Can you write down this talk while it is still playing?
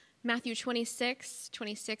Matthew 26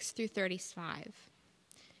 through 35.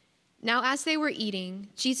 Now as they were eating,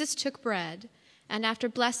 Jesus took bread, and after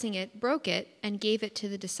blessing it, broke it, and gave it to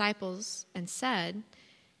the disciples, and said,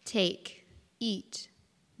 "Take, eat,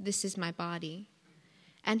 this is my body."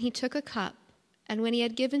 And he took a cup, and when he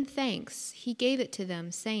had given thanks, he gave it to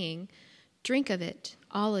them, saying, "Drink of it,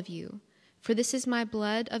 all of you, for this is my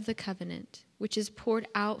blood of the covenant, which is poured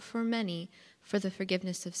out for many for the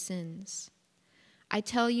forgiveness of sins. I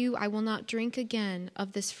tell you, I will not drink again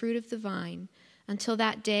of this fruit of the vine until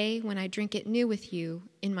that day when I drink it new with you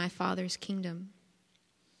in my Father's kingdom."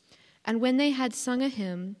 And when they had sung a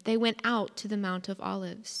hymn, they went out to the Mount of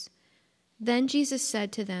Olives. Then Jesus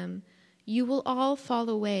said to them, "You will all fall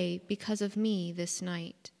away because of me this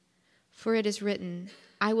night. For it is written,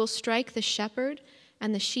 I will strike the shepherd,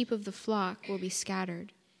 and the sheep of the flock will be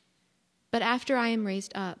scattered. But after I am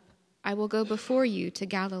raised up, I will go before you to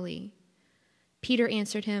Galilee." Peter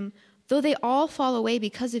answered him, "Though they all fall away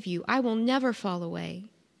because of you, I will never fall away."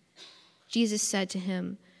 Jesus said to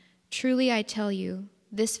him, "Truly I tell you,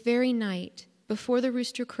 this very night, before the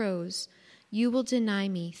rooster crows, you will deny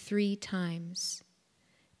me 3 times.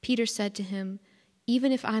 Peter said to him,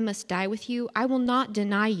 "Even if I must die with you, I will not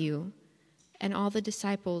deny you." And all the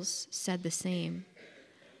disciples said the same.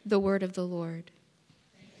 The word of the Lord.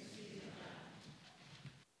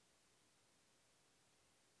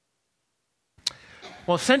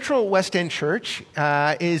 Well, Central West End Church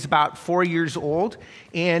is about 4 years old,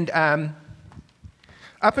 and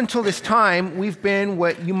up until this time, we've been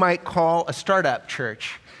what you might call a startup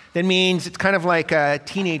church. That means it's kind of like a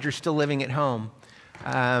teenager still living at home.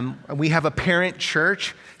 We have a parent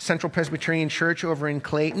church, Central Presbyterian Church over in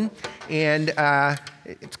Clayton, and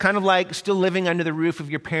it's kind of like still living under the roof of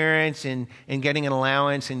your parents and getting an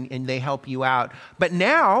allowance, and they help you out. But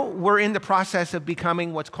now we're in the process of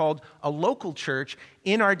becoming what's called a local church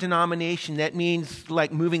in our denomination. That means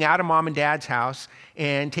like moving out of mom and dad's house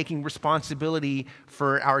and taking responsibility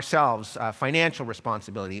for ourselves, financial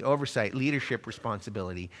responsibility, oversight, leadership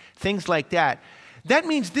responsibility, things like that. That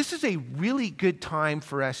means this is a really good time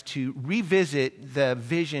for us to revisit the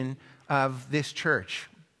vision of this church.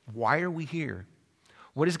 Why are we here?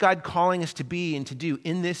 What is God calling us to be and to do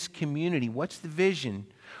in this community? What's the vision?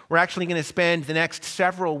 We're actually going to spend the next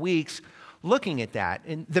several weeks looking at that.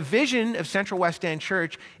 And the vision of Central West End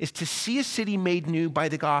Church is to see a city made new by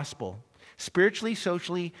the gospel, spiritually,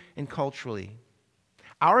 socially, and culturally.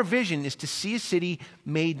 Our vision is to see a city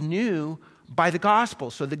made new by the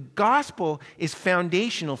gospel. So the gospel is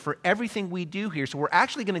foundational for everything we do here. So we're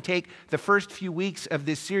actually going to take the first few weeks of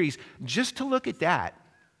this series just to look at that.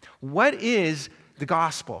 What is the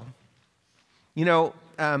gospel? You know,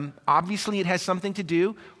 obviously it has something to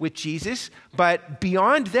do with Jesus, but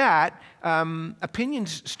beyond that,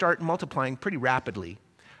 opinions start multiplying pretty rapidly.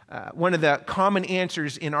 One of the common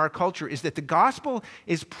answers in our culture is that the gospel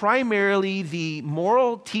is primarily the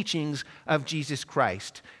moral teachings of Jesus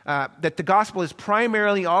Christ. That the gospel is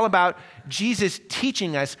primarily all about Jesus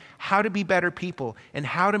teaching us how to be better people and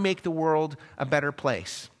how to make the world a better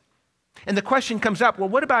place. And the question comes up, well,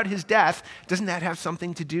 what about his death? Doesn't that have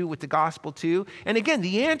something to do with the gospel too? And again,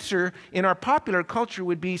 the answer in our popular culture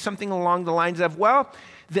would be something along the lines of, well,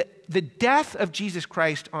 the death of Jesus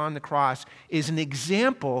Christ on the cross is an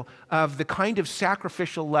example of the kind of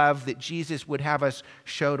sacrificial love that Jesus would have us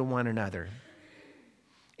show to one another.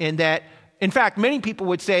 And that, in fact, many people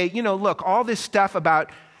would say, you know, look, all this stuff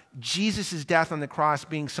about Jesus' death on the cross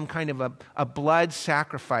being some kind of a blood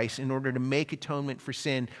sacrifice in order to make atonement for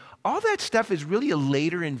sin, all that stuff is really a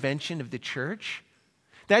later invention of the church.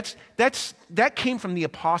 That came from the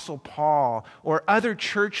Apostle Paul or other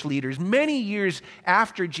church leaders many years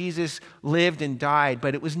after Jesus lived and died,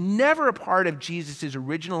 but it was never a part of Jesus'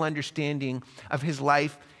 original understanding of his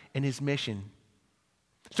life and his mission.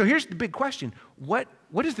 So here's the big question. What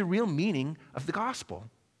is the real meaning of the gospel?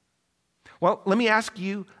 Well, let me ask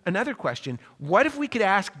you another question. What if we could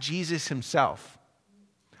ask Jesus himself?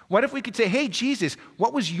 What if we could say, hey, Jesus,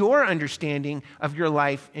 what was your understanding of your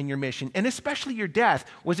life and your mission, and especially your death?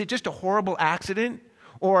 Was it just a horrible accident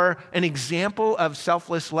or an example of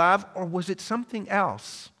selfless love, or was it something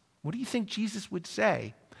else? What do you think Jesus would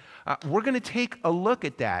say? We're going to take a look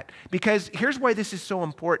at that, because here's why this is so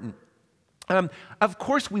important. Of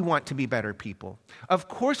course we want to be better people. Of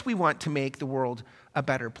course we want to make the world a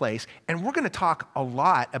better place. And we're going to talk a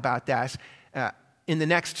lot about that in the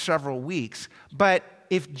next several weeks. But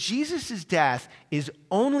if Jesus' death is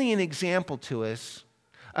only an example to us,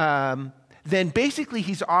 then basically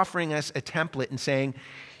he's offering us a template and saying,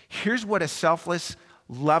 here's what a selfless,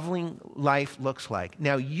 loving life looks like.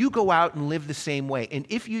 Now, you go out and live the same way. And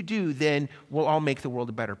if you do, then we'll all make the world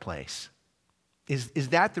a better place. Is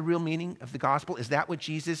that the real meaning of the gospel? Is that what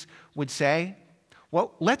Jesus would say?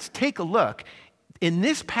 Well, let's take a look. In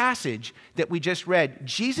this passage that we just read,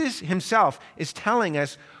 Jesus himself is telling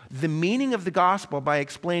us the meaning of the gospel by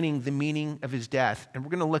explaining the meaning of his death. And we're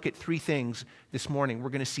going to look at three things this morning. We're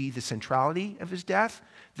going to see the centrality of his death,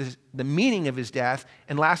 the meaning of his death,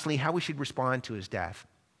 and lastly, how we should respond to his death.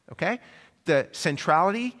 Okay? The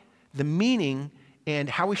centrality, the meaning, and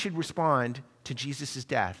how we should respond to Jesus'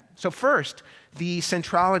 death. So first, the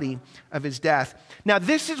centrality of his death. Now,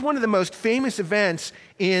 this is one of the most famous events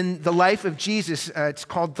in the life of Jesus. It's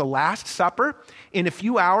called the Last Supper. In a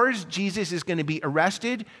few hours, Jesus is going to be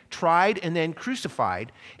arrested, tried, and then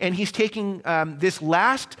crucified. And he's taking this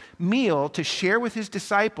last meal to share with his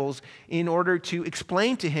disciples in order to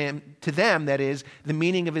explain to them, that is, the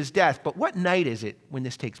meaning of his death. But what night is it when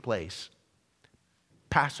this takes place?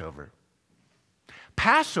 Passover.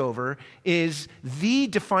 Passover is the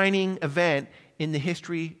defining event in the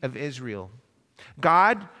history of Israel.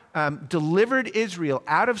 God delivered Israel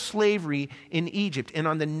out of slavery in Egypt. And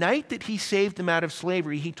on the night that he saved them out of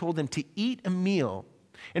slavery, he told them to eat a meal.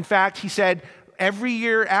 In fact, he said, every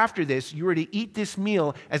year after this, you are to eat this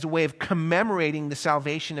meal as a way of commemorating the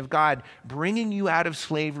salvation of God, bringing you out of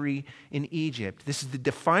slavery in Egypt. This is the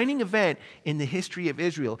defining event in the history of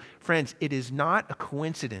Israel. Friends, it is not a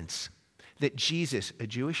coincidence that Jesus, a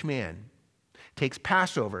Jewish man, takes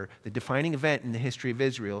Passover, the defining event in the history of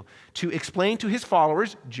Israel, to explain to his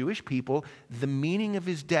followers, Jewish people, the meaning of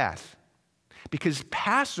his death. Because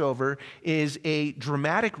Passover is a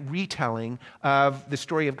dramatic retelling of the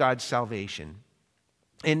story of God's salvation.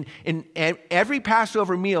 In every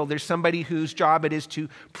Passover meal, there's somebody whose job it is to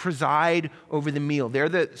preside over the meal. They're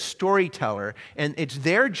the storyteller, and it's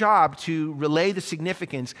their job to relay the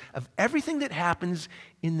significance of everything that happens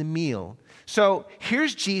in the meal. So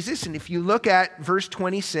here's Jesus, and if you look at verse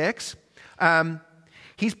 26,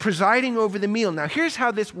 he's presiding over the meal. Now, here's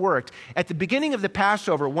how this worked. At the beginning of the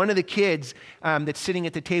Passover, one of the kids that's sitting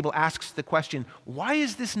at the table asks the question, why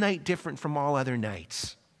is this night different from all other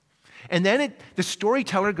nights? And then the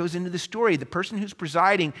storyteller goes into the story. The person who's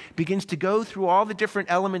presiding begins to go through all the different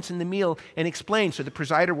elements in the meal and explain. So the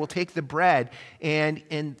presider will take the bread, and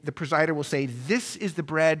the presider will say, this is the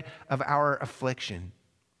bread of our affliction.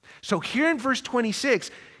 So here in verse 26,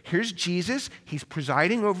 here's Jesus. He's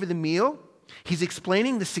presiding over the meal. He's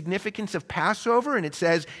explaining the significance of Passover, and it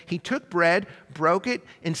says, he took bread, broke it,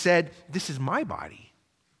 and said, this is my body.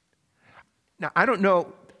 Now, I don't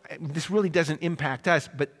know, this really doesn't impact us,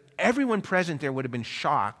 but everyone present there would have been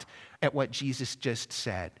shocked at what Jesus just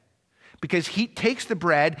said. Because he takes the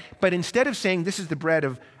bread, but instead of saying, this is the bread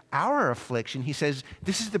of our affliction, he says,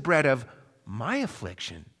 this is the bread of my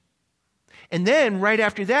affliction. And then right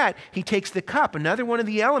after that, he takes the cup, another one of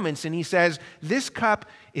the elements, and he says, this cup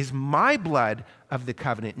is my blood of the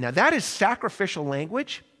covenant. Now that is sacrificial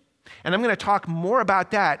language, and I'm going to talk more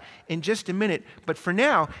about that in just a minute. But for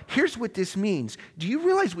now, here's what this means. Do you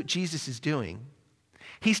realize what Jesus is doing?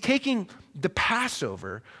 He's taking the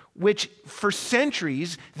Passover, which for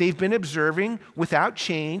centuries they've been observing without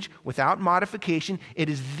change, without modification. It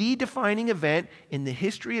is the defining event in the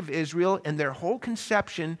history of Israel and their whole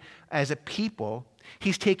conception as a people.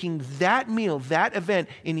 He's taking that meal, that event,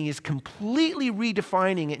 and he is completely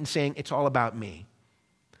redefining it and saying, it's all about me.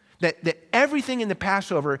 That everything in the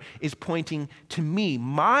Passover is pointing to me.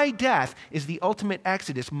 My death is the ultimate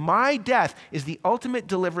exodus. My death is the ultimate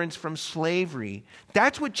deliverance from slavery.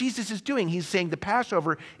 That's what Jesus is doing. He's saying the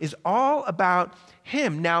Passover is all about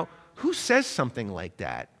him. Now, who says something like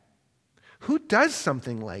that? Who does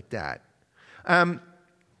something like that?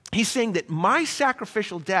 He's saying that my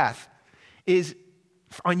sacrificial death is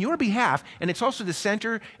on your behalf, and it's also the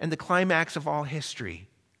center and the climax of all history.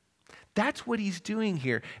 That's what he's doing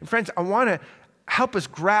here. And friends, I want to help us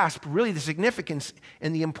grasp really the significance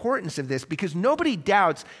and the importance of this, because nobody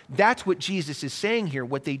doubts that's what Jesus is saying here.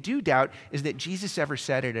 What they do doubt is that Jesus ever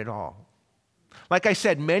said it at all. Like I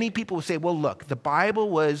said, many people will say, well, look, the Bible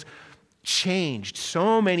was changed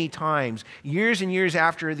so many times, years and years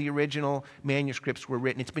after the original manuscripts were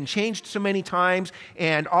written. It's been changed so many times,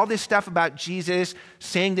 and all this stuff about Jesus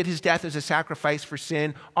saying that his death is a sacrifice for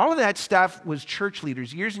sin, all of that stuff was church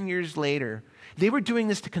leaders years and years later. They were doing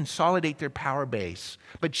this to consolidate their power base.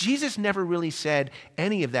 But Jesus never really said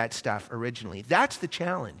any of that stuff originally. That's the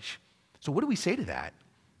challenge. So what do we say to that?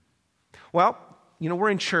 Well,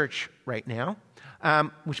 we're in church right now.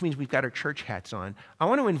 Which means we've got our church hats on. I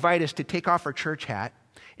want to invite us to take off our church hat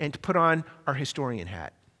and to put on our historian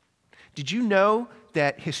hat. Did you know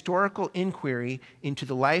that historical inquiry into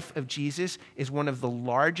the life of Jesus is one of the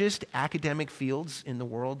largest academic fields in the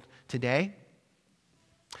world today?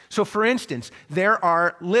 So, for instance, there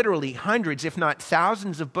are literally hundreds, if not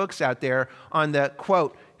thousands, of books out there on the,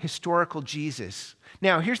 quote, historical Jesus.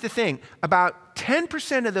 Now, here's the thing. About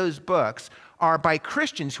 10% of those books are by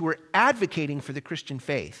Christians who are advocating for the Christian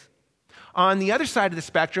faith. On the other side of the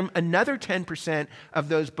spectrum, another 10% of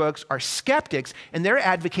those books are skeptics, and they're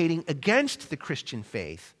advocating against the Christian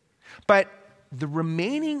faith. But the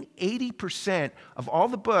remaining 80% of all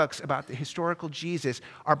the books about the historical Jesus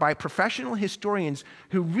are by professional historians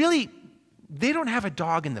who really, they don't have a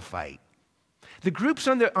dog in the fight. The groups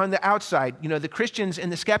on the outside, the Christians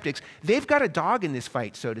and the skeptics, they've got a dog in this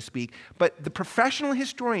fight, so to speak. But the professional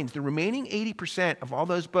historians, the remaining 80% of all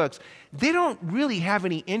those books, they don't really have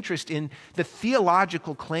any interest in the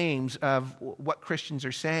theological claims of what Christians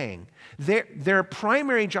are saying. Their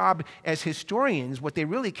primary job as historians, what they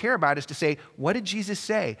really care about is to say, what did Jesus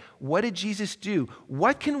say? What did Jesus do?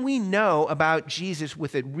 What can we know about Jesus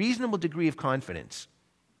with a reasonable degree of confidence?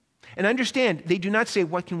 And understand, they do not say,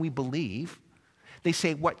 what can we believe? They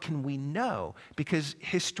say, what can we know? Because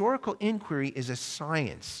historical inquiry is a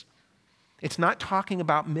science. It's not talking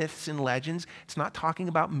about myths and legends. It's not talking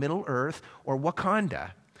about Middle Earth or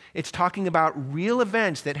Wakanda. It's talking about real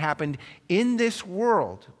events that happened in this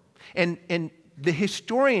world. And the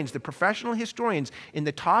historians, the professional historians in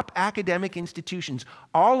the top academic institutions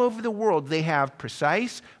all over the world, they have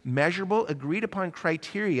precise, measurable, agreed upon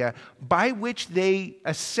criteria by which they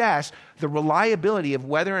assess the reliability of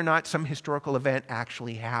whether or not some historical event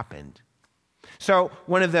actually happened. So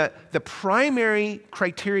one of the primary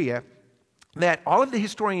criteria that all of the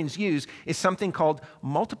historians use is something called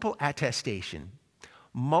multiple attestation.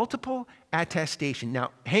 Multiple attestation.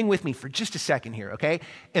 Now, hang with me for just a second here, okay?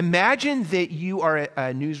 Imagine that you are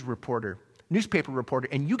a newspaper reporter,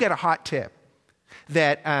 and you get a hot tip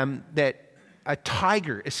that a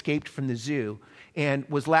tiger escaped from the zoo and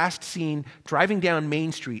was last seen driving down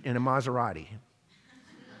Main Street in a Maserati.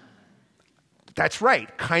 That's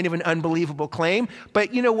right, kind of an unbelievable claim,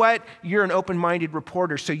 but you know what? You're an open-minded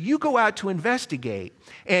reporter, so you go out to investigate,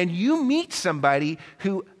 and you meet somebody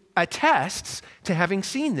who attests to having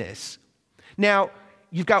seen this. Now,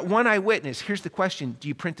 you've got one eyewitness. Here's the question. Do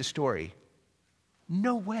you print the story?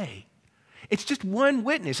 No way. It's just one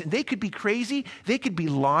witness, and they could be crazy. They could be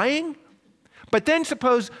lying. But then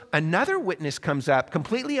suppose another witness comes up,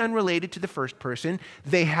 completely unrelated to the first person.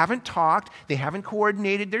 They haven't talked. They haven't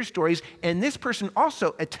coordinated their stories. And this person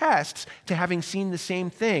also attests to having seen the same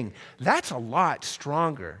thing. That's a lot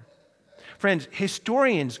stronger. Friends,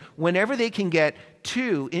 historians, whenever they can get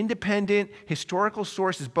two independent historical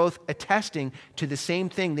sources both attesting to the same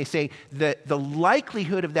thing, they say that the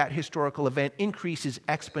likelihood of that historical event increases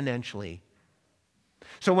exponentially.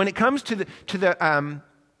 So when it comes to the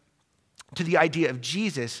idea of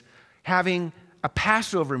Jesus having a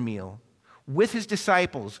Passover meal with his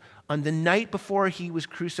disciples on the night before he was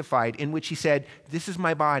crucified, in which he said, "This is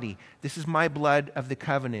my body, this is my blood of the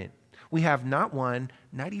covenant," we have not one,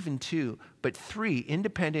 not even two, but three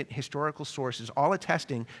independent historical sources all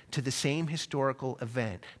attesting to the same historical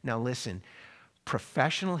event. Now listen,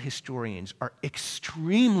 professional historians are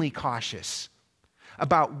extremely cautious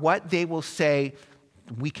about what they will say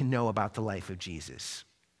we can know about the life of Jesus.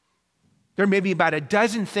 There may be about a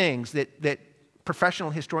dozen things that professional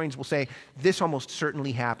historians will say, this almost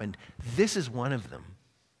certainly happened. This is one of them.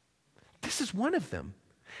 This is one of them.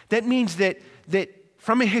 That means that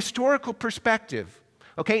from a historical perspective,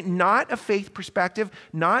 okay, not a faith perspective,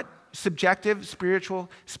 not subjective spiritual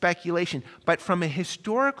speculation, but from a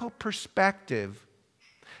historical perspective,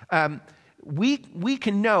 we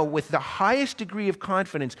can know with the highest degree of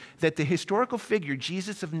confidence that the historical figure,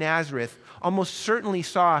 Jesus of Nazareth, almost certainly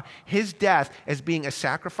saw his death as being a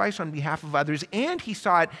sacrifice on behalf of others, and he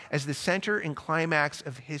saw it as the center and climax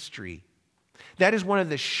of history. That is one of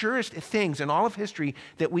the surest things in all of history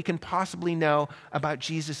that we can possibly know about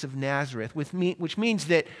Jesus of Nazareth, which means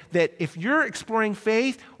that if you're exploring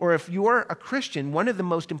faith or if you're a Christian, one of the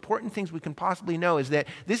most important things we can possibly know is that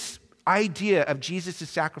this idea of Jesus'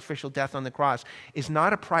 sacrificial death on the cross is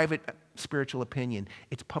not a private spiritual opinion.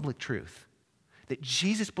 It's public truth. That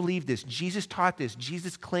Jesus believed this, Jesus taught this,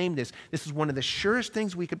 Jesus claimed this. This is one of the surest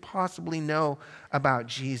things we could possibly know about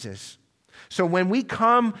Jesus. So when we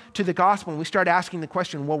come to the gospel and we start asking the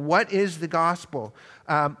question, well, what is the gospel?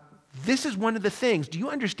 This is one of the things. Do you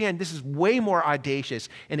understand this is way more audacious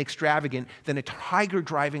and extravagant than a tiger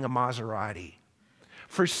driving a Maserati?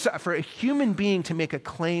 For a human being to make a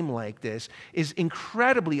claim like this is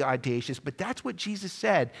incredibly audacious, but that's what Jesus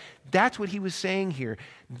said. That's what he was saying here.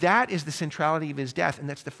 That is the centrality of his death, and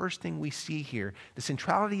that's the first thing we see here, the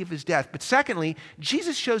centrality of his death. But secondly,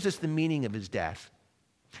 Jesus shows us the meaning of his death.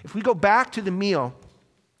 If we go back to the meal,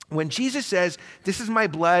 when Jesus says, "This is my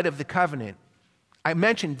blood of the covenant," I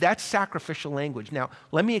mentioned that's sacrificial language. Now,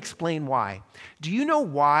 let me explain why. Do you know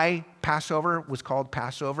why Passover was called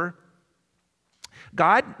Passover?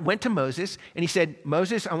 God went to Moses and he said,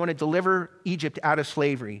 "Moses, I want to deliver Egypt out of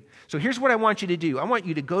slavery. So here's what I want you to do. I want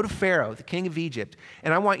you to go to Pharaoh, the king of Egypt,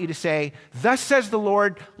 and I want you to say, 'Thus says the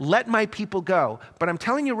Lord, let my people go.' But I'm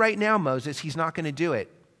telling you right now, Moses, he's not going to do it.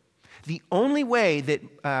 The only way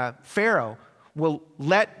that Pharaoh will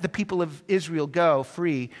let the people of Israel go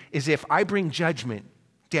free is if I bring judgment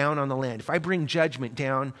down on the land, if I bring judgment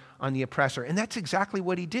down on the oppressor." And that's exactly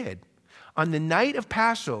what he did. On the night of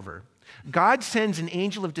Passover, God sends an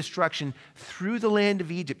angel of destruction through the land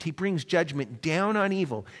of Egypt. He brings judgment down on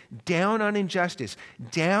evil, down on injustice,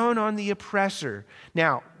 down on the oppressor.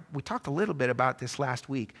 Now, we talked a little bit about this last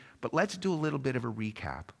week, but let's do a little bit of a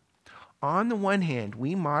recap. On the one hand,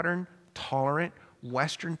 we modern, tolerant,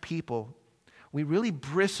 Western people, we really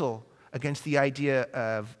bristle against the idea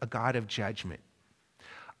of a God of judgment.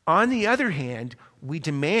 On the other hand, we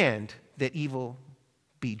demand that evil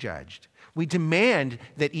be judged. We demand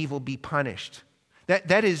that evil be punished.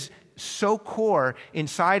 That is so core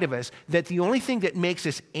inside of us that the only thing that makes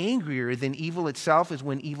us angrier than evil itself is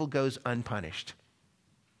when evil goes unpunished.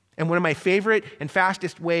 And one of my favorite and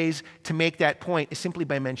fastest ways to make that point is simply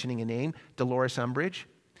by mentioning a name, Dolores Umbridge,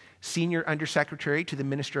 Senior Undersecretary to the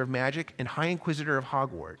Minister of Magic and High Inquisitor of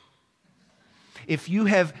Hogwarts. If you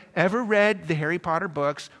have ever read the Harry Potter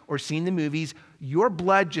books or seen the movies, your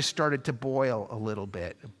blood just started to boil a little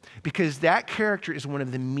bit because that character is one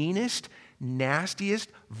of the meanest, nastiest,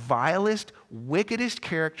 vilest, wickedest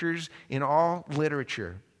characters in all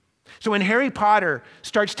literature. So when Harry Potter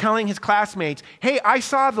starts telling his classmates, "Hey, I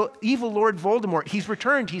saw the evil Lord Voldemort. He's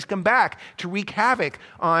returned. He's come back to wreak havoc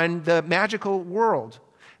on the magical world,"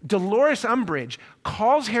 Dolores Umbridge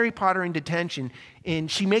calls Harry Potter into detention, and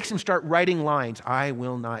she makes him start writing lines. "I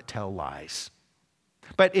will not tell lies."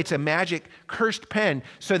 But it's a magic cursed pen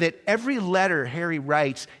so that every letter Harry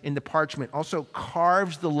writes in the parchment also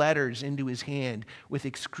carves the letters into his hand with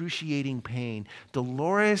excruciating pain.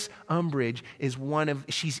 Dolores Umbridge is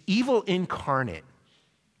she's evil incarnate.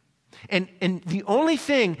 And the only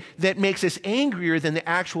thing that makes us angrier than the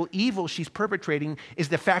actual evil she's perpetrating is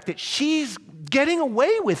the fact that she's getting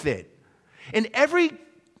away with it. And every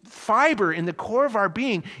fiber in the core of our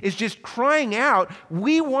being is just crying out,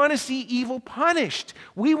 we want to see evil punished.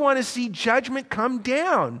 We want to see judgment come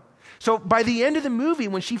down. So by the end of the movie,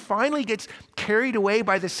 when she finally gets carried away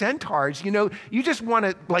by the centaurs, you just want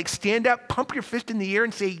to stand up, pump your fist in the air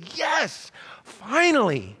and say, "Yes,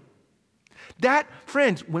 finally." That,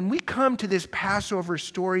 friends, when we come to this Passover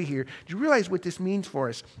story here, do you realize what this means for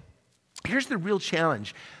us? Here's the real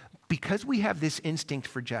challenge. Because we have this instinct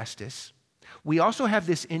for justice, we also have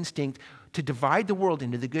this instinct to divide the world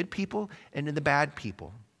into the good people and into the bad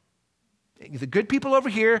people. The good people over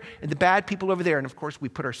here and the bad people over there. And of course, we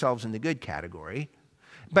put ourselves in the good category.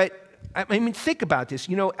 But I mean, think about this.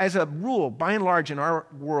 As a rule, by and large in our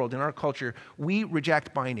world, in our culture, we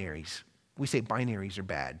reject binaries. We say binaries are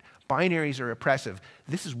bad. Binaries are oppressive.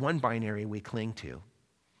 This is one binary we cling to.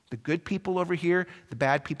 The good people over here, the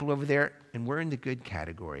bad people over there, and we're in the good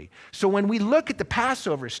category. So when we look at the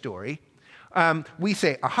Passover story, we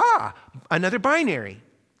say, aha, another binary.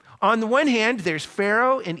 On the one hand, there's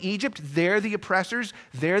Pharaoh in Egypt. They're the oppressors.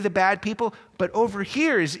 They're the bad people. But over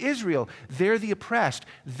here is Israel. They're the oppressed.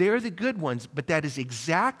 They're the good ones. But that is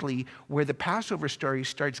exactly where the Passover story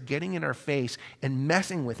starts getting in our face and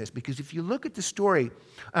messing with us. Because if you look at the story,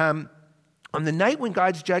 on the night when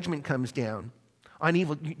God's judgment comes down on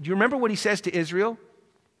evil, do you remember what he says to Israel?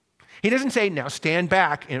 He doesn't say, "Now stand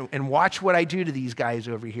back and watch what I do to these guys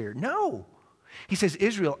over here." No. He says,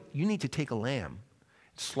 "Israel, you need to take a lamb,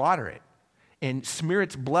 slaughter it, and smear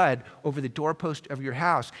its blood over the doorpost of your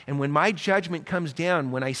house. And when my judgment comes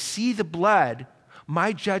down, when I see the blood,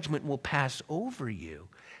 my judgment will pass over you."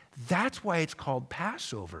 That's why it's called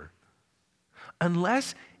Passover.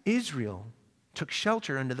 Unless Israel took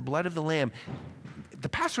shelter under the blood of the lamb, the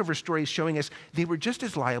Passover story is showing us they were just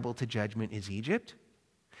as liable to judgment as Egypt.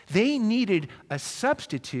 They needed a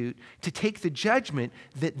substitute to take the judgment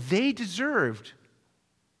that they deserved.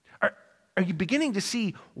 Are you beginning to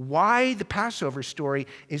see why the Passover story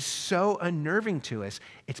is so unnerving to us?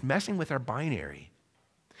 It's messing with our binary.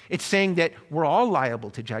 It's saying that we're all liable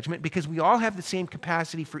to judgment because we all have the same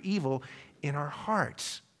capacity for evil in our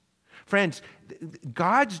hearts. Friends,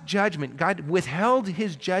 God's judgment, God withheld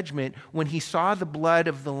his judgment when he saw the blood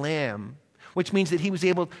of the Lamb, which means that he was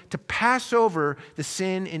able to pass over the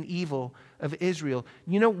sin and evil of Israel.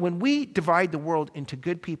 You know, when we divide the world into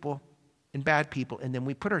good people and bad people, and then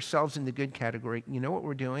we put ourselves in the good category, you know what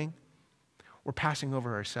we're doing? We're passing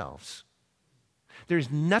over ourselves.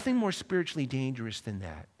 There's nothing more spiritually dangerous than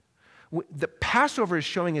that. The Passover is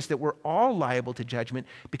showing us that we're all liable to judgment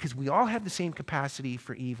because we all have the same capacity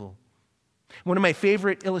for evil. One of my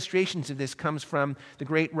favorite illustrations of this comes from the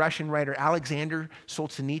great Russian writer Alexander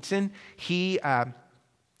Solzhenitsyn. He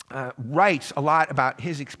writes a lot about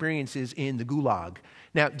his experiences in the Gulag.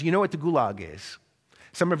 Now, do you know what the Gulag is?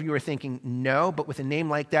 Some of you are thinking, no, but with a name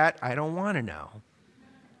like that, I don't want to know.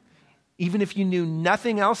 Even if you knew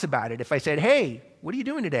nothing else about it, if I said, hey, what are you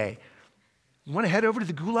doing today? You want to head over to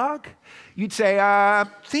the Gulag? You'd say,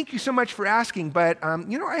 thank you so much for asking, but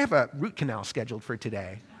I have a root canal scheduled for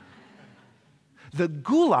today. The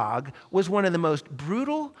Gulag was one of the most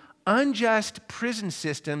brutal, unjust prison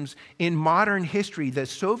systems in modern history. The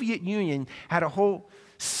Soviet Union had a whole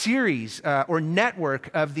series or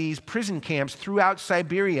network of these prison camps throughout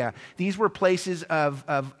Siberia. These were places of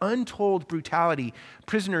untold brutality.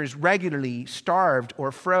 Prisoners regularly starved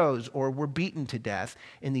or froze or were beaten to death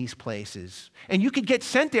in these places. And you could get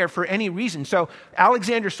sent there for any reason. So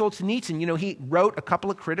Alexander Solzhenitsyn, he wrote a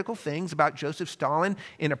couple of critical things about Joseph Stalin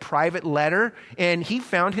in a private letter, and he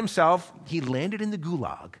found himself, he landed in the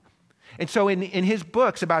Gulag. And so in his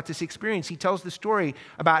books about this experience, he tells the story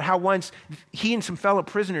about how once he and some fellow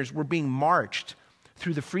prisoners were being marched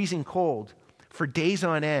through the freezing cold for days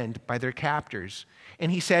on end by their captors.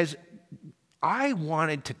 And he says, I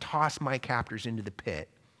wanted to toss my captors into the pit.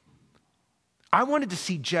 I wanted to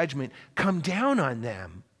see judgment come down on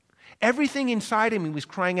them. Everything inside of me was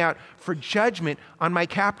crying out for judgment on my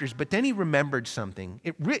captors. But then he remembered something.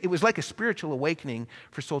 It was like a spiritual awakening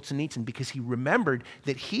for Solzhenitsyn because he remembered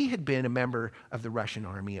that he had been a member of the Russian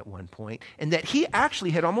army at one point and that he actually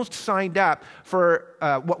had almost signed up for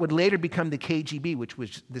what would later become the KGB, which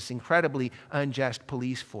was this incredibly unjust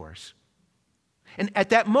police force. And at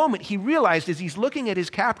that moment, he realized as he's looking at his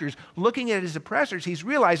captors, looking at his oppressors, he's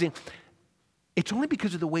realizing it's only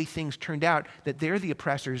because of the way things turned out that they're the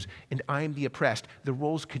oppressors and I'm the oppressed. The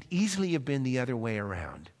roles could easily have been the other way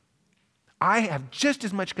around. I have just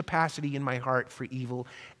as much capacity in my heart for evil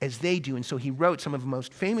as they do. And so he wrote some of the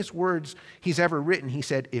most famous words he's ever written. He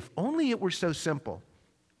said, if only it were so simple.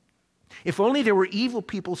 If only there were evil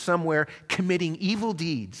people somewhere committing evil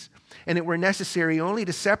deeds, and it were necessary only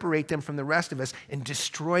to separate them from the rest of us and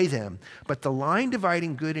destroy them. But the line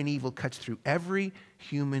dividing good and evil cuts through every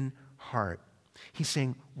human heart. He's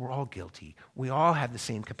saying we're all guilty. We all have the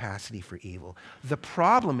same capacity for evil. The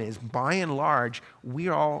problem is, by and large, we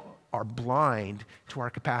all are blind to our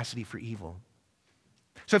capacity for evil.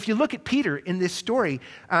 So if you look at Peter in this story,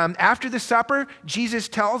 after the supper, Jesus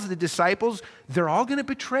tells the disciples they're all going to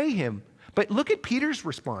betray him. But look at Peter's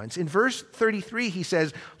response. In verse 33, he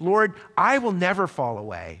says, Lord, I will never fall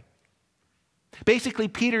away. Basically,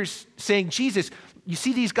 Peter's saying, Jesus, you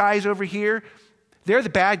see these guys over here? They're the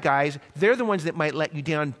bad guys. They're the ones that might let you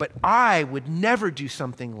down, but I would never do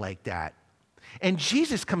something like that. And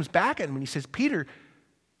Jesus comes back at him and he says, Peter,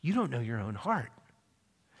 you don't know your own heart.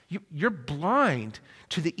 You're blind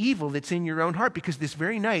to the evil that's in your own heart because this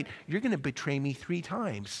very night you're going to betray me 3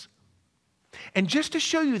 times. And just to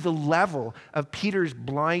show you the level of Peter's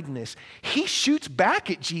blindness, he shoots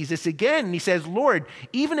back at Jesus again and he says, Lord,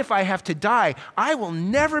 even if I have to die, I will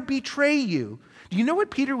never betray you. Do you know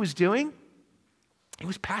what Peter was doing? He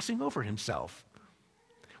was passing over himself.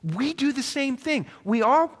 We do the same thing. We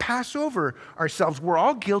all pass over ourselves. We're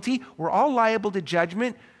all guilty. We're all liable to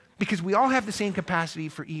judgment because we all have the same capacity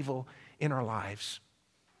for evil in our lives.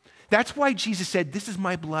 That's why Jesus said, this is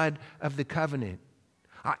my blood of the covenant.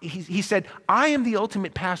 He said, I am the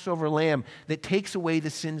ultimate Passover lamb that takes away the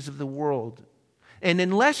sins of the world. And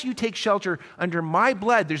unless you take shelter under my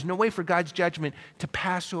blood, there's no way for God's judgment to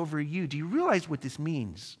pass over you. Do you realize what this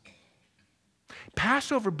means?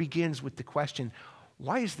 Passover begins with the question,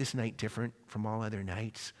 why is this night different from all other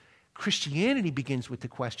nights? Christianity begins with the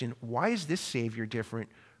question, why is this Savior different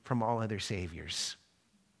from all other Saviors?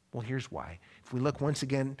 Well, here's why. If we look once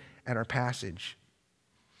again at our passage,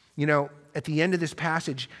 at the end of this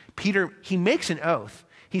passage, Peter, he makes an oath.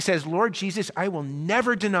 He says, Lord Jesus, I will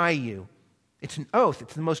never deny you. It's an oath.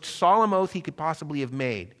 It's the most solemn oath he could possibly have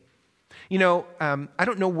made. I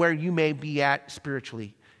don't know where you may be at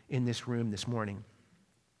spiritually in this room this morning.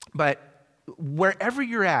 But wherever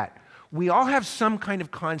you're at, we all have some kind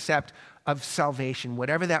of concept of salvation,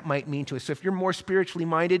 whatever that might mean to us. So if you're more spiritually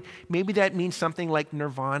minded, maybe that means something like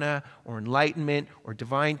nirvana or enlightenment or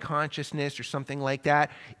divine consciousness or something like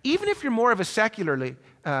that. Even if you're more of a secularly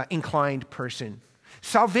inclined person,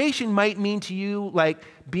 salvation might mean to you like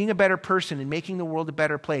being a better person and making the world a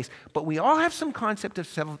better place. But we all have some concept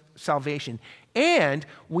of salvation. And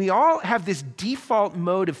we all have this default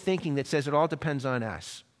mode of thinking that says it all depends on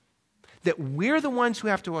us. That we're the ones who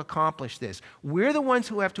have to accomplish this. We're the ones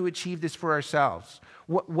who have to achieve this for ourselves.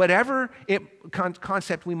 Whatever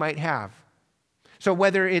concept we might have. So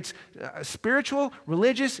whether it's spiritual,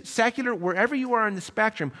 religious, secular, wherever you are on the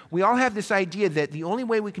spectrum, we all have this idea that the only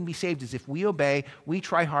way we can be saved is if we obey, we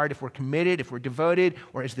try hard, if we're committed, if we're devoted,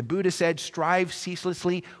 or as the Buddha said, strive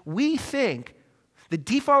ceaselessly. We think the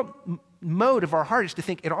default mode of our heart is to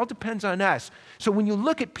think it all depends on us. So when you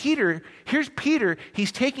look at Peter, here's Peter,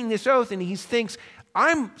 he's taking this oath and he thinks,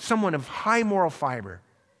 I'm someone of high moral fiber.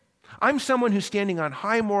 I'm someone who's standing on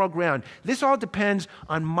high moral ground. This all depends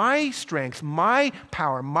on my strength, my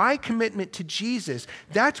power, my commitment to Jesus.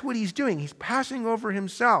 That's what he's doing. He's passing over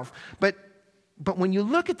himself. But when you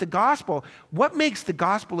look at the gospel, what makes the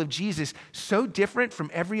gospel of Jesus so different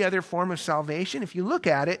from every other form of salvation? If you look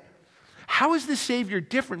at it, how is the Savior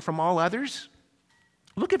different from all others?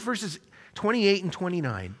 Look at verses 28 and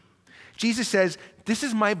 29. Jesus says, "This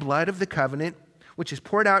is my blood of the covenant, which is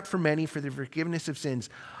poured out for many for the forgiveness of sins.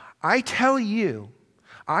 I tell you,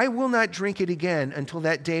 I will not drink it again until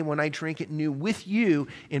that day when I drink it new with you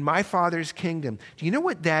in my Father's kingdom." Do you know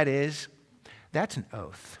what that is? That's an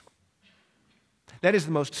oath. That is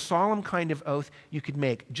the most solemn kind of oath you could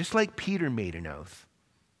make, just like Peter made an oath.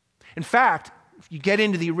 In fact, if you get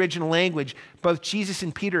into the original language, both Jesus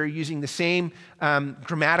and Peter are using the same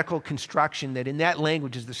grammatical construction that in that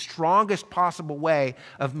language is the strongest possible way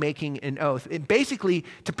of making an oath. Basically,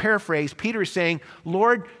 to paraphrase, Peter is saying,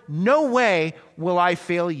 Lord, no way will I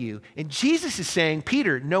fail you. And Jesus is saying,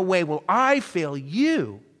 Peter, no way will I fail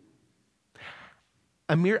you.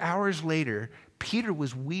 A mere hours later, Peter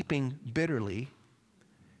was weeping bitterly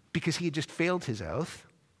because he had just failed his oath.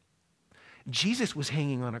 Jesus was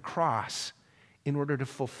hanging on a cross in order to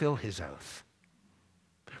fulfill his oath.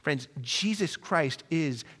 Friends, Jesus Christ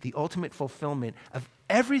is the ultimate fulfillment of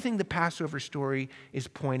everything the Passover story is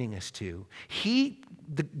pointing us to.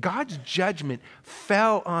 God's judgment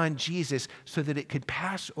fell on Jesus so that it could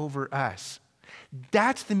pass over us.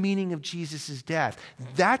 That's the meaning of Jesus' death.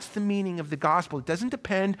 That's the meaning of the gospel. It doesn't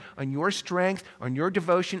depend on your strength, on your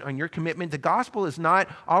devotion, on your commitment. The gospel is not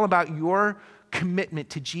all about your commitment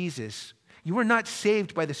to Jesus. You were not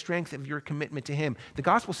saved by the strength of your commitment to him. The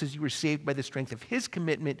gospel says you were saved by the strength of his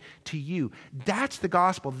commitment to you. That's the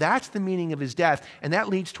gospel. That's the meaning of his death. And that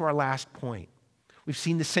leads to our last point. We've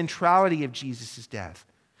seen the centrality of Jesus' death.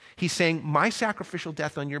 He's saying, my sacrificial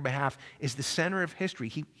death on your behalf is the center of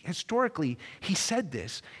history. Historically, he said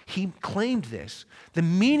this. He claimed this. The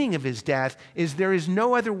meaning of his death is there is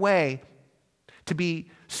no other way to be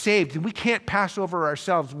saved. We can't pass over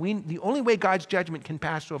ourselves. The only way God's judgment can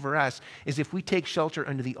pass over us is if we take shelter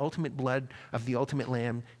under the ultimate blood of the ultimate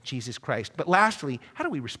Lamb, Jesus Christ. But lastly, how do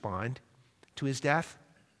we respond to his death?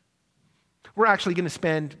 We're actually going to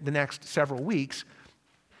spend the next several weeks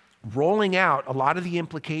rolling out a lot of the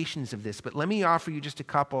implications of this, but let me offer you just a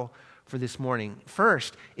couple for this morning.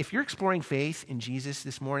 First, if you're exploring faith in Jesus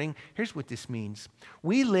this morning, here's what this means.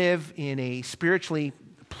 We live in a spiritually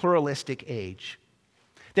pluralistic age.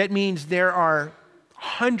 That means there are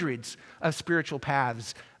hundreds of spiritual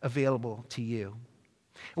paths available to you.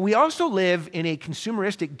 We also live in a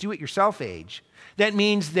consumeristic do-it-yourself age. That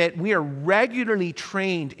means that we are regularly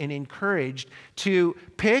trained and encouraged to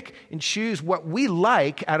pick and choose what we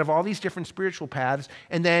like out of all these different spiritual paths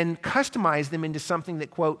and then customize them into something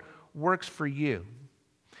that, quote, works for you.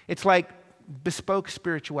 It's like bespoke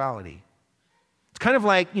spirituality. It's kind of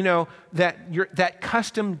like, that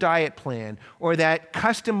custom diet plan or that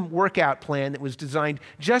custom workout plan that was designed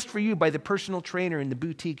just for you by the personal trainer in the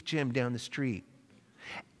boutique gym down the street.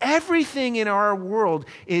 Everything in our world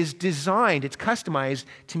is designed, it's customized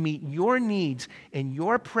to meet your needs and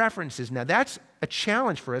your preferences. Now, that's a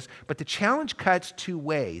challenge for us, but the challenge cuts two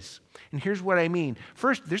ways. And here's what I mean.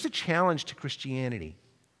 First, there's a challenge to Christianity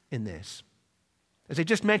in this. As I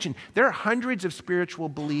just mentioned, there are hundreds of spiritual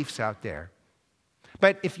beliefs out there.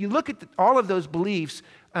 But if you look at all of those beliefs,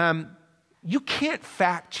 you can't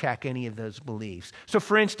fact check any of those beliefs. So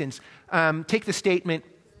for instance, take the statement,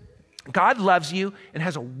 God loves you and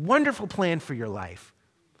has a wonderful plan for your life.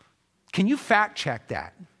 Can you fact check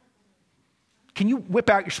that? Can you whip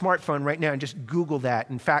out your smartphone right now and just Google that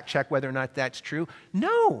and fact check whether or not that's true?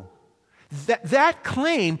 No. That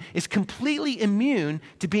claim is completely immune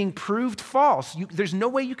to being proved false. There's no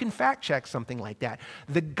way you can fact check something like that.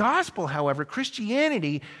 The gospel, however,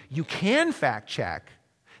 Christianity, you can fact check.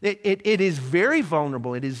 It is very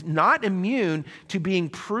vulnerable. It is not immune to being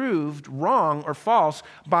proved wrong or false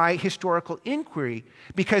by historical inquiry,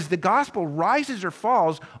 because the gospel rises or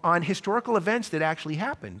falls on historical events that actually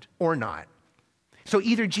happened or not. So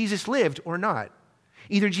either Jesus lived or not.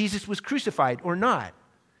 Either Jesus was crucified or not.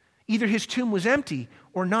 Either his tomb was empty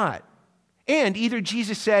or not. And either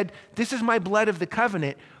Jesus said, "This is my blood of the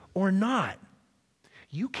covenant," or not.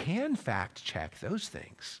 You can fact check those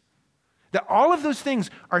things. That all of those things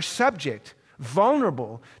are subject,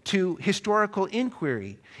 vulnerable to historical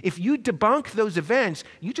inquiry. If you debunk those events,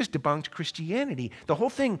 you just debunked Christianity. The whole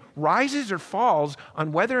thing rises or falls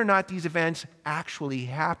on whether or not these events actually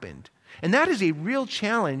happened. And that is a real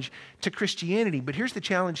challenge to Christianity. But here's the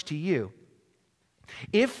challenge to you.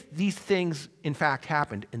 If these things, in fact,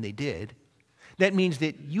 happened, and they did, that means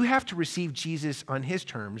that you have to receive Jesus on his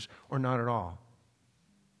terms or not at all.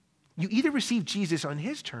 You either receive Jesus on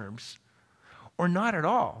his terms or not at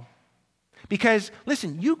all. Because,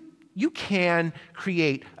 listen, you can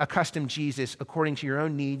create a custom Jesus according to your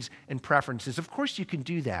own needs and preferences. Of course you can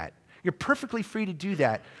do that. You're perfectly free to do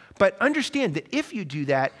that. But understand that if you do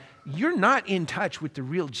that, you're not in touch with the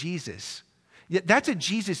real Jesus. That's a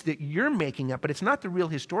Jesus that you're making up, but it's not the real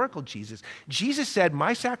historical Jesus. Jesus said,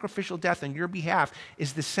 "My sacrificial death on your behalf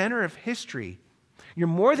is the center of history." You're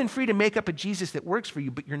more than free to make up a Jesus that works for you,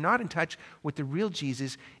 but you're not in touch with the real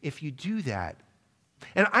Jesus if you do that.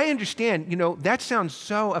 And I understand, that sounds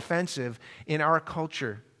so offensive in our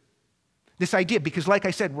culture. This idea, because like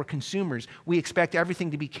I said, we're consumers. We expect everything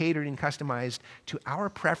to be catered and customized to our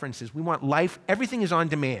preferences. We want life, everything is on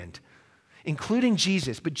demand, including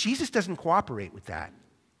Jesus. But Jesus doesn't cooperate with that.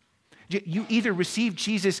 You either receive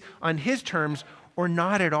Jesus on his terms or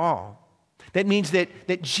not at all. That means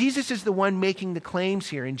that Jesus is the one making the claims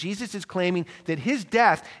here, and Jesus is claiming that his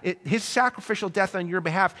death, his sacrificial death on your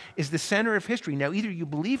behalf, is the center of history. Now, either you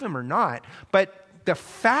believe him or not, but the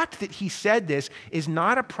fact that he said this is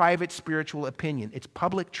not a private spiritual opinion. It's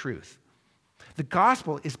public truth. The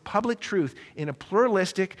gospel is public truth in a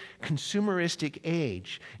pluralistic, consumeristic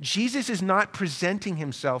age. Jesus is not presenting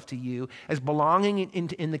himself to you as belonging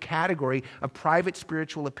in the category of private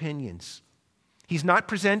spiritual opinions. He's not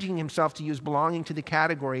presenting himself to you as belonging to the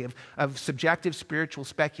category of subjective spiritual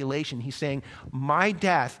speculation. He's saying, my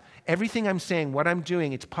death, everything I'm saying, what I'm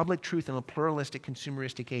doing, it's public truth in a pluralistic,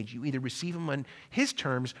 consumeristic age. You either receive him on his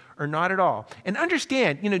terms or not at all. And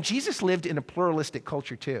understand, Jesus lived in a pluralistic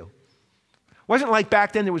culture too. It wasn't like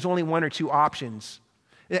back then there was only one or two options.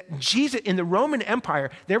 Jesus, in the Roman Empire,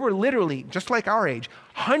 there were literally, just like our age,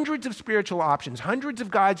 hundreds of spiritual options, hundreds of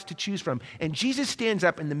gods to choose from. And Jesus stands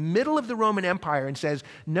up in the middle of the Roman Empire and says,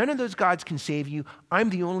 none of those gods can save you.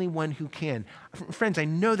 I'm the only one who can. Friends, I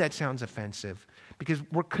know that sounds offensive because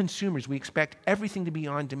we're consumers. We expect everything to be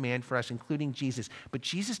on demand for us, including Jesus. But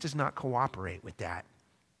Jesus does not cooperate with that.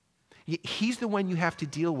 He's the one you have to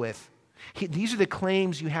deal with. These are the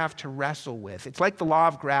claims you have to wrestle with. It's like the law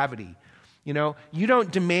of gravity. You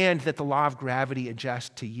don't demand that the law of gravity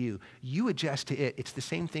adjust to you. You adjust to it. It's the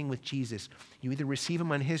same thing with Jesus. You either receive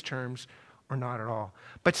him on his terms or not at all.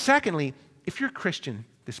 But secondly, if you're a Christian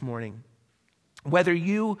this morning, whether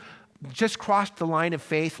you just crossed the line of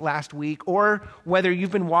faith last week or whether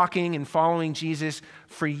you've been walking and following Jesus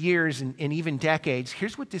for years and even decades,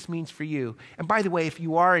 here's what this means for you. And by the way, if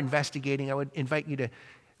you are investigating, I would invite you to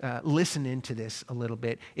listen into this a little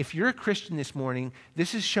bit. If you're a Christian this morning,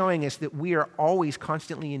 this is showing us that we are always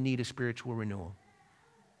constantly in need of spiritual renewal.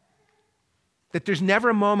 That there's never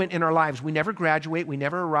a moment in our lives, we never graduate, we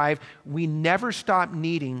never arrive, we never stop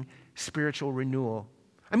needing spiritual renewal.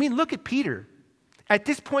 I mean, look at Peter. At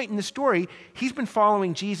this point in the story, he's been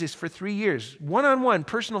following Jesus for 3 years, one-on-one,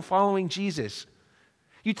 personal following Jesus.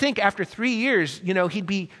 You'd think after 3 years, he'd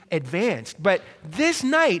be advanced. But this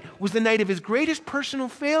night was the night of his greatest personal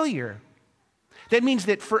failure. That means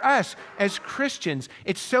that for us as Christians,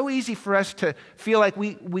 it's so easy for us to feel like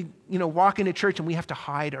we walk into church and we have to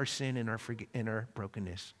hide our sin and our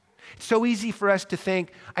brokenness. It's so easy for us to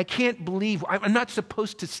think, I can't believe, I'm not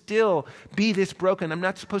supposed to still be this broken. I'm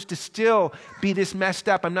not supposed to still be this messed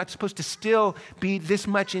up. I'm not supposed to still be this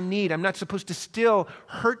much in need. I'm not supposed to still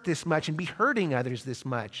hurt this much and be hurting others this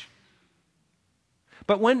much.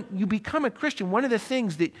 But when you become a Christian, one of the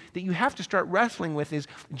things that you have to start wrestling with is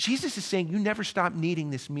Jesus is saying, you never stop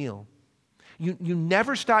needing this meal. You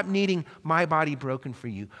never stop needing my body broken for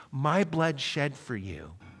you, my blood shed for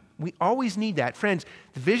you. We always need that. Friends,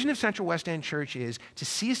 the vision of Central West End Church is to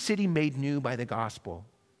see a city made new by the gospel.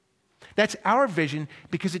 That's our vision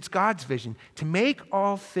because it's God's vision, to make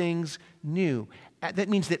all things new. That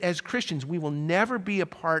means that as Christians, we will never be a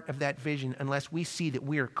part of that vision unless we see that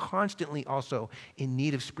we are constantly also in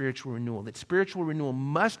need of spiritual renewal, that spiritual renewal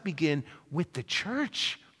must begin with the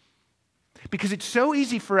church. Because it's so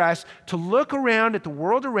easy for us to look around at the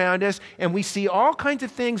world around us and we see all kinds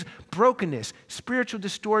of things, brokenness, spiritual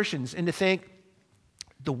distortions, and to think,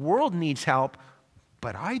 the world needs help,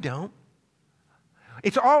 but I don't.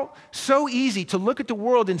 It's all so easy to look at the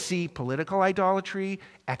world and see political idolatry,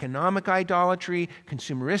 economic idolatry,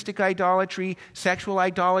 consumeristic idolatry, sexual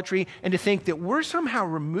idolatry, and to think that we're somehow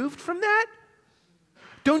removed from that.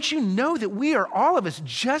 Don't you know that we are, all of us,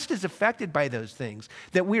 just as affected by those things,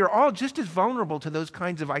 that we are all just as vulnerable to those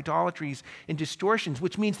kinds of idolatries and distortions,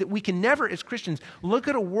 which means that we can never, as Christians, look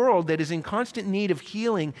at a world that is in constant need of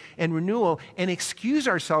healing and renewal and excuse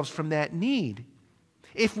ourselves from that need.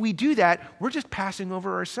 If we do that, we're just passing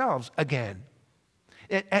over ourselves again.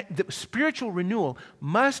 The spiritual renewal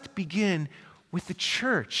must begin with the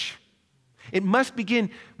church. It must begin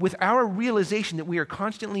with our realization that we are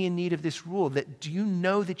constantly in need of this rule, that do you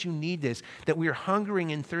know that you need this, that we are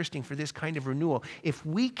hungering and thirsting for this kind of renewal. If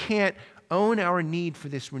we can't own our need for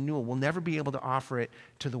this renewal, we'll never be able to offer it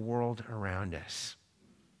to the world around us.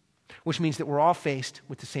 Which means that we're all faced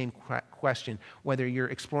with the same question, whether you're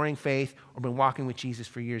exploring faith or been walking with Jesus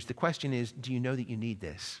for years. The question is, do you know that you need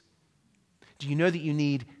this? Do you know that you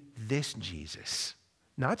need this Jesus?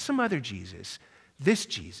 Not some other Jesus, this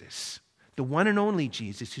Jesus. The one and only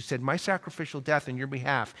Jesus who said, my sacrificial death on your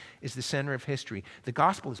behalf is the center of history. The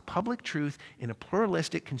gospel is public truth in a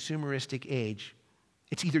pluralistic, consumeristic age.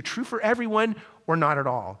 It's either true for everyone or not at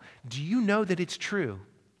all. Do you know that it's true?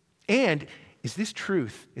 And is this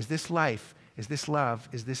truth, is this life, is this love,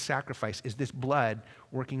 is this sacrifice, is this blood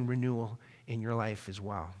working renewal in your life as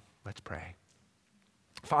well? Let's pray.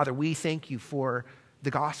 Father, we thank you for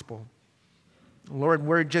the gospel. Lord,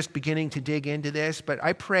 we're just beginning to dig into this, but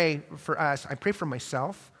I pray for us. I pray for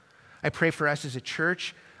myself. I pray for us as a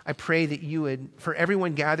church. I pray that you would, for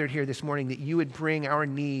everyone gathered here this morning, that you would bring our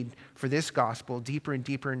need for this gospel deeper and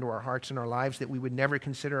deeper into our hearts and our lives, that we would never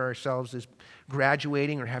consider ourselves as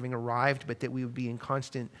graduating or having arrived, but that we would be in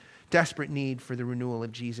constant, desperate need for the renewal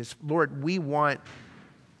of Jesus. Lord, we want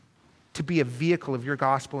to be a vehicle of your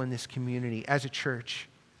gospel in this community as a church.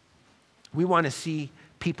 We want to see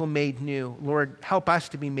people made new. Lord, help us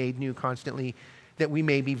to be made new constantly, that we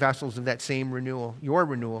may be vessels of that same renewal, your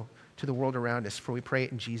renewal, to the world around us. For we pray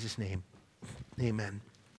it in Jesus' name. Amen.